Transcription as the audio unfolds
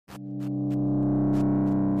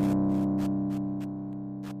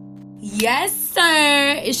Yes,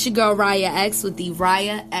 sir. It's your girl Raya X with the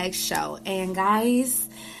Raya X Show. And guys,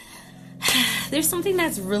 there's something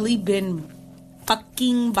that's really been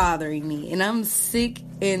fucking bothering me. And I'm sick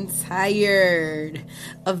and tired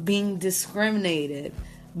of being discriminated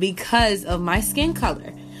because of my skin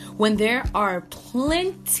color. When there are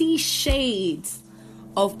plenty shades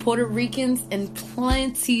of Puerto Ricans and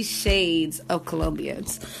plenty shades of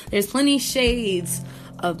Colombians. There's plenty shades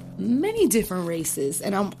of many different races.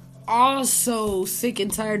 And I'm also sick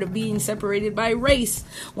and tired of being separated by race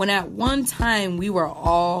when at one time we were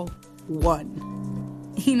all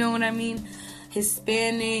one. You know what I mean? Not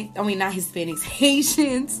Hispanics,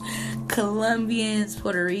 Haitians, Colombians,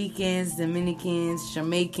 Puerto Ricans, Dominicans,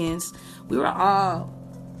 Jamaicans. We were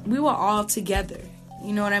all together.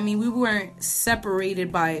 You know what I mean? We weren't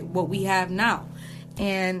separated by what we have now.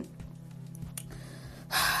 And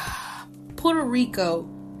Puerto Rico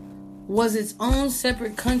was its own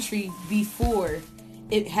separate country before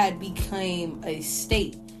it had become a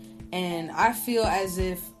state. And I feel as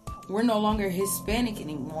if we're no longer Hispanic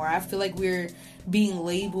anymore. I feel like we're being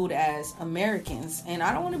labeled as Americans. And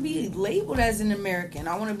I don't want to be labeled as an American.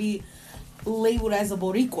 I want to be labeled as a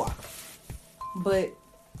Boricua. But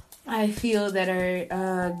I feel that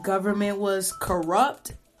our government was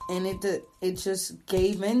corrupt. And it just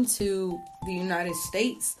gave into the United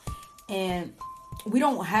States. And we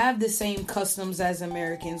don't have the same customs as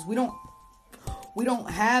Americans. We don't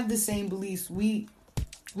have the same beliefs. We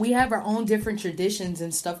have our own different traditions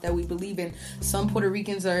and stuff that we believe in. Some Puerto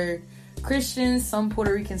Ricans are Christians. Some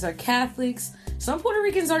Puerto Ricans are Catholics. Some Puerto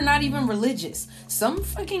Ricans are not even religious. Some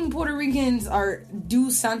fucking Puerto Ricans do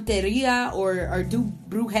santeria or do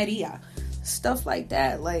brujeria. Stuff like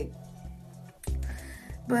that.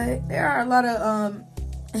 But there are a lot of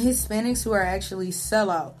Hispanics who are actually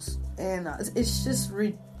sellouts. And it's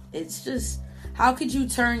just how could you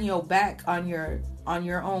turn your back on your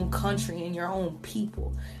own country and your own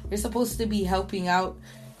people? You're supposed to be helping out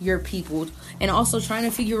your people and also trying to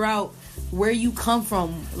figure out where you come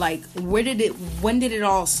from. Like, when did it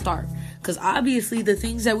all start? Because obviously the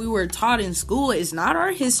things that we were taught in school is not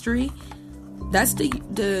our history. That's the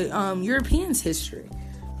Europeans' history.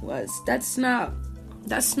 That's not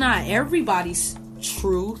everybody's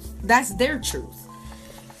truth. That's their truth.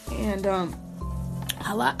 And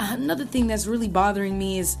another thing that's really bothering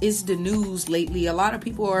me is the news lately. A lot of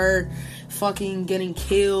people are fucking getting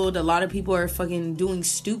killed. A lot of people are fucking doing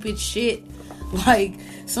stupid shit. Like,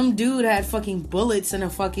 some dude had fucking bullets in a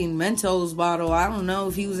fucking Mentos bottle. I don't know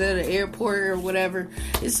if he was at an airport or whatever.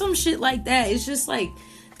 It's some shit like that. It's just like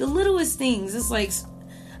the littlest things. It's like,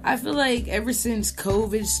 I feel like ever since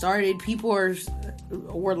COVID started, people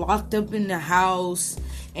were locked up in the house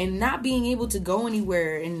and not being able to go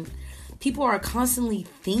anywhere, and people are constantly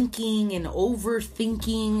thinking and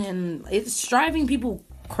overthinking, and it's driving people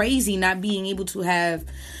crazy not being able to have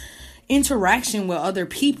interaction with other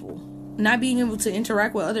people. Not being able to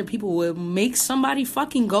interact with other people will make somebody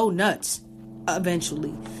fucking go nuts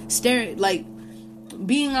eventually.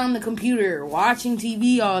 Being on the computer, watching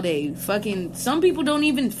TV all day, some people don't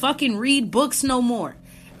even fucking read books no more.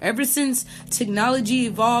 Ever since technology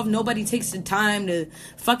evolved, nobody takes the time to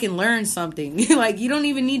fucking learn something. Like, you don't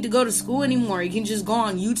even need to go to school anymore. You can just go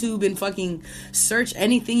on YouTube and fucking search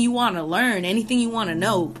anything you want to learn, anything you want to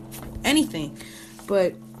know, anything.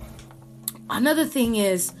 But another thing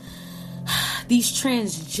is these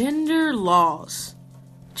transgender laws.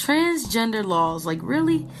 Like,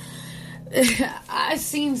 really? I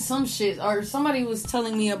seen some shit, or somebody was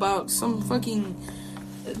telling me about some fucking...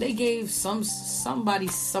 They gave somebody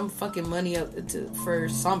some fucking money for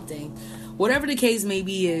something. Whatever the case may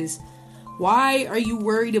be is, why are you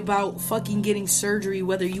worried about fucking getting surgery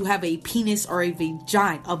whether you have a penis or a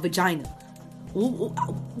vagina?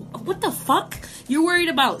 What the fuck? You're worried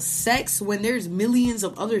about sex when there's millions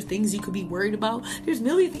of other things you could be worried about? There's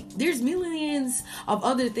millions of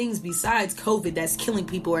other things besides COVID that's killing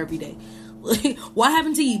people every day. What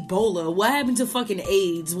happened to Ebola? What happened to fucking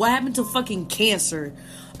AIDS? What happened to fucking cancer?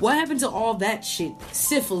 What happened to all that shit?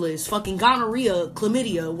 Syphilis, fucking gonorrhea,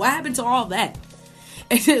 chlamydia. What happened to all that?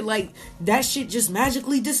 And like, that shit just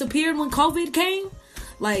magically disappeared when COVID came?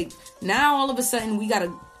 Like, now all of a sudden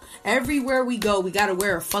everywhere we go, we gotta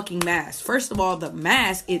wear a fucking mask. First of all, the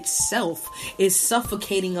mask itself is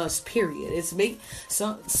suffocating us, period.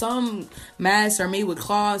 Some masks are made with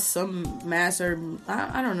cloth, some masks are,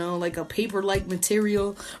 I don't know, like a paper-like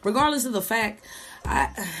material. Regardless of the fact, I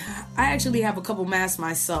actually have a couple masks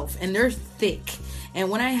myself, and they're thick.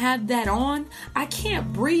 And when I have that on, I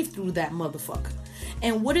can't breathe through that motherfucker.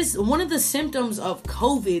 And what is one of the symptoms of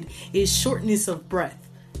COVID is shortness of breath.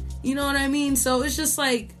 You know what I mean? So it's just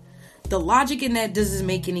like the logic in that doesn't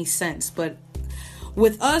make any sense. But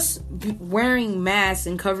with us wearing masks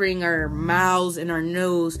and covering our mouths and our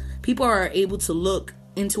nose, people are able to look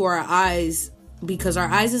into our eyes because our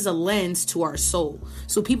eyes is a lens to our soul.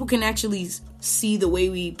 So people can actually see the way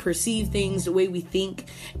we perceive things, the way we think,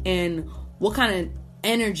 and what kind of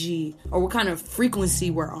energy or what kind of frequency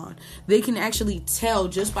we're on. They can actually tell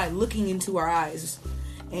just by looking into our eyes.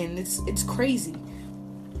 And it's crazy.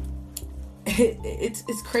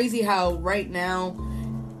 It's crazy how right now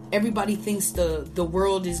everybody thinks the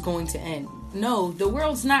world is going to end. No, the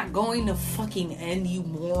world's not going to fucking end, you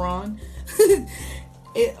moron.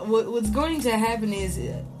 What's going to happen is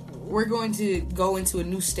we're going to go into a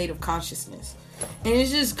new state of consciousness. And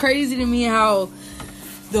it's just crazy to me how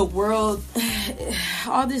the world,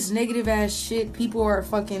 all this negative ass shit, people are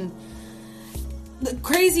fucking... The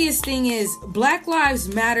craziest thing is, Black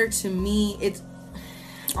Lives Matter to me, it's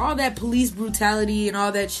all that police brutality and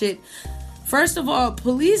all that shit. First of all,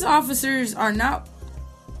 police officers are not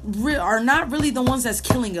really the ones that's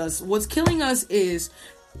killing us. What's killing us is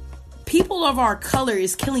people of our color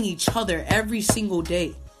is killing each other every single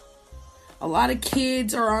day. A lot of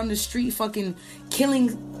kids are on the street fucking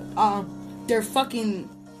killing their fucking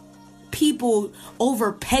people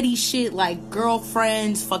over petty shit like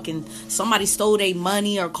girlfriends, fucking somebody stole their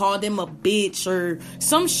money or called them a bitch or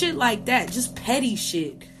some shit like that. Just petty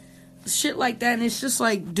shit like that. And it's just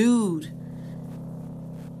like, dude,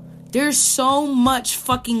 there's so much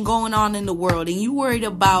fucking going on in the world, and you worried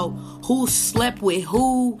about who slept with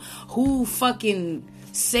who fucking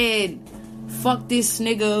said fuck this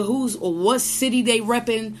nigga, or what city they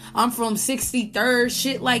repping, I'm from 63rd,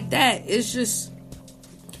 shit like that. It's just,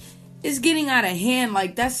 it's getting out of hand.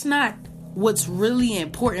 Like, that's not what's really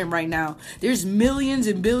important right now. There's millions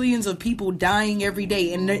and billions of people dying every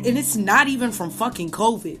day, and it's not even from fucking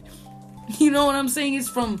COVID. You know what I'm saying? It's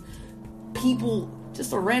from people,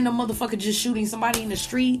 just a random motherfucker just shooting somebody in the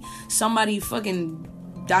street, somebody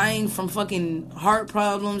fucking dying from fucking heart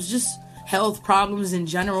problems, just health problems in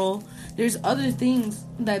general. There's other things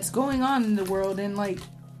that's going on in the world, and like,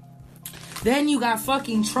 then you got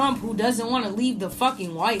fucking Trump, who doesn't want to leave the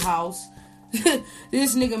fucking White House.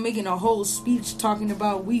 This nigga making a whole speech talking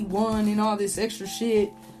about we won and all this extra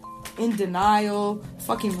shit, in denial,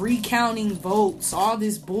 fucking recounting votes, all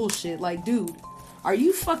this bullshit. Like, dude, are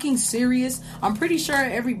you fucking serious? I'm pretty sure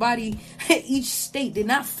everybody, each state did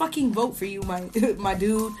not fucking vote for you, my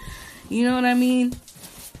dude. You know what I mean?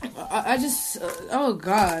 I just, oh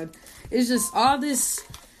God. It's just all this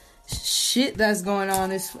shit that's going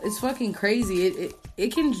on. It's fucking crazy.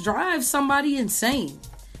 It can drive somebody insane.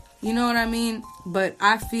 You know what I mean? But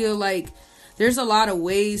I feel like there's a lot of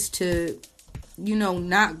ways to, you know,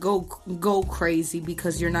 not go crazy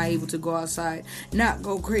because you're not able to go outside. Not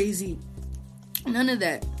go crazy. None of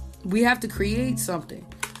that. We have to create something.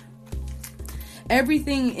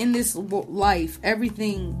 Everything in this life,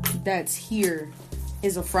 everything that's here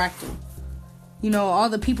is a fractal. You know, all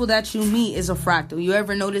the people that you meet is a fractal. You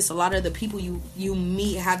ever notice a lot of the people you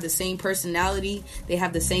meet have the same personality, they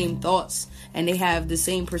have the same thoughts, and they have the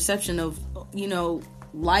same perception of, you know,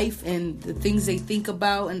 life and the things they think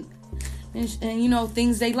about and you know,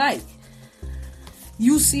 things they like.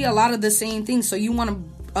 You see a lot of the same things, so you want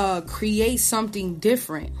to create something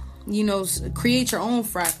different. You know, create your own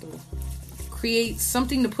fractal. Create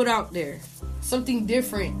something to put out there. Something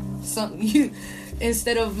different.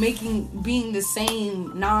 Instead of being the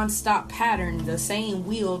same non-stop pattern, the same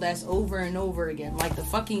wheel that's over and over again, like the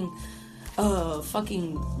fucking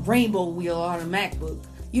rainbow wheel on a MacBook.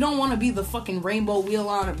 You don't want to be the fucking rainbow wheel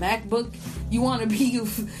on a MacBook. You want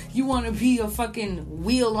to be a fucking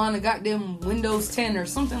wheel on a goddamn Windows 10 or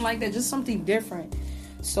something like that. Just something different.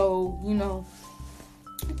 So, you know,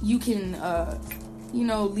 you can you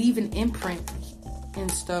know, leave an imprint and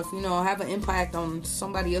stuff, you know, have an impact on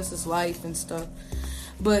somebody else's life and stuff.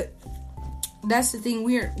 But that's the thing,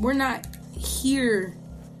 we're not here,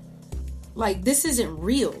 like, this isn't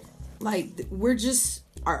real. Like, we're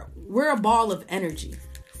a ball of energy,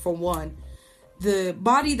 for one. The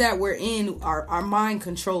body that we're in, our mind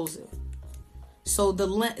controls it. So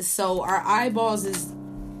our eyeballs is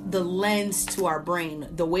the lens to our brain,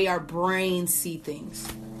 the way our brain see things,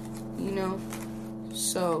 you know.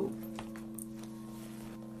 So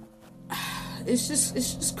it's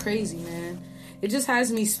just crazy, man. It just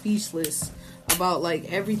has me speechless about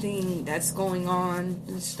like everything that's going on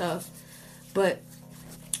and stuff. But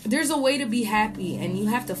there's a way to be happy, and you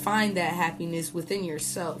have to find that happiness within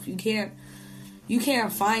yourself. You can't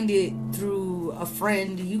find it through through a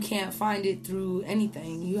friend. You can't find it through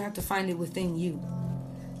anything. You have to find it within you.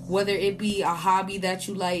 Whether it be a hobby that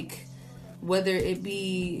you like, whether it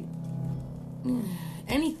be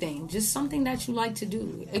anything, just something that you like to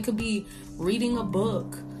do. It could be reading a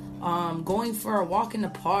book, going for a walk in the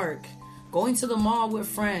park, going to the mall with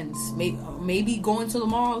friends, maybe going to the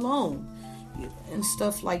mall alone, and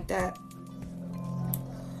stuff like that.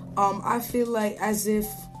 I feel like as if,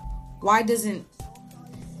 why doesn't,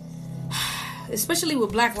 especially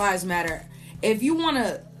with Black Lives Matter, if you want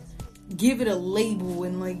to give it a label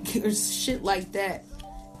and like or shit like that,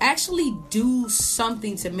 actually do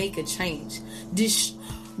something to make a change.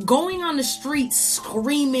 Going on the streets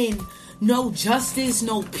screaming no justice,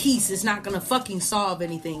 no peace is not gonna fucking solve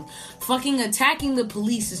anything. Fucking attacking the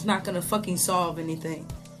police is not gonna fucking solve anything.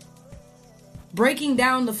 Breaking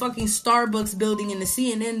down the fucking Starbucks building and the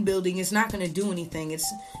CNN building is not gonna do anything.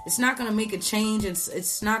 It's not gonna make a change.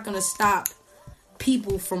 It's not gonna stop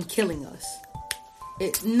people from killing us.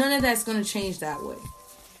 None of that's gonna change that way.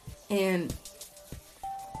 And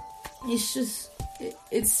it's just,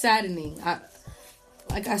 it's saddening.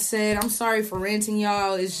 Like I said, I'm sorry for ranting,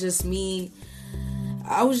 y'all. It's just me.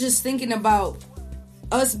 I was just thinking about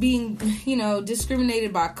us being,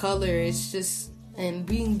 discriminated by color. It's just, and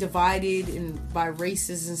being divided and by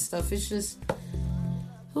races and stuff. It's just,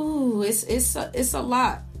 it's a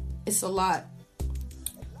lot. It's a lot.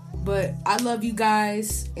 But I love you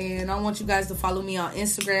guys, and I want you guys to follow me on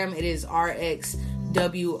Instagram. It is RXWRLDD.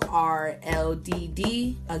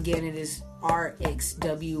 Again, it is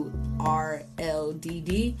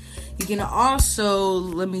RXWRLDD. You can also,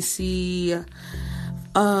 let me see,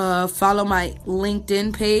 follow my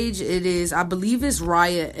LinkedIn page. It is, I believe it's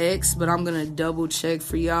Raya X, but I'm gonna double check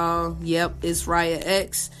for y'all. Yep, it's Raya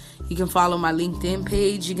X. You can follow my LinkedIn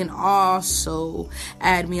page. You can also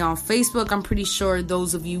add me on Facebook. I'm pretty sure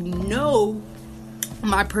those of you know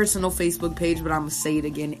my personal Facebook page, but I'm going to say it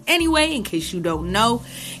again anyway, in case you don't know.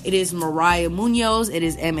 It is Mariah Munoz. It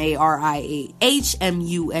is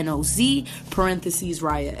MARIAHMUNOZ, parentheses,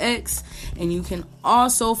 Raya X. And you can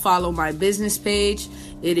also follow my business page.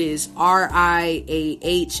 It is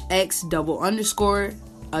RIAHX_.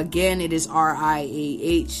 Again, it is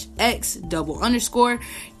RIAHX_.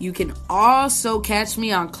 You can also catch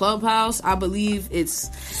me on Clubhouse. I believe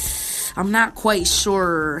I'm not quite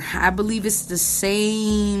sure. I believe it's the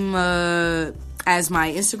same as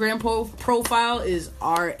my Instagram profile is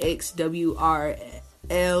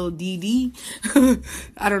RXWRLDD.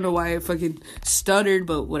 I don't know why I fucking stuttered,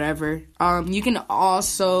 but whatever. You can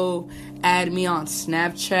also add me on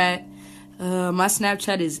Snapchat. My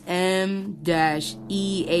Snapchat is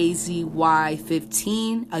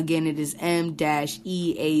M-EAZY15. Again, it is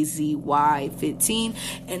M-EAZY15.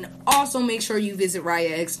 And also make sure you visit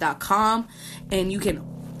RayaX.com. And you can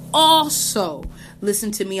also listen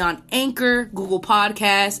to me on Anchor, Google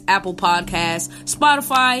Podcasts, Apple Podcasts,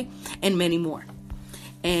 Spotify, and many more.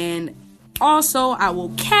 And also, I will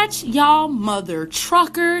catch y'all mother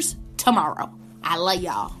truckers tomorrow. I love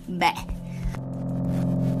y'all. Bye.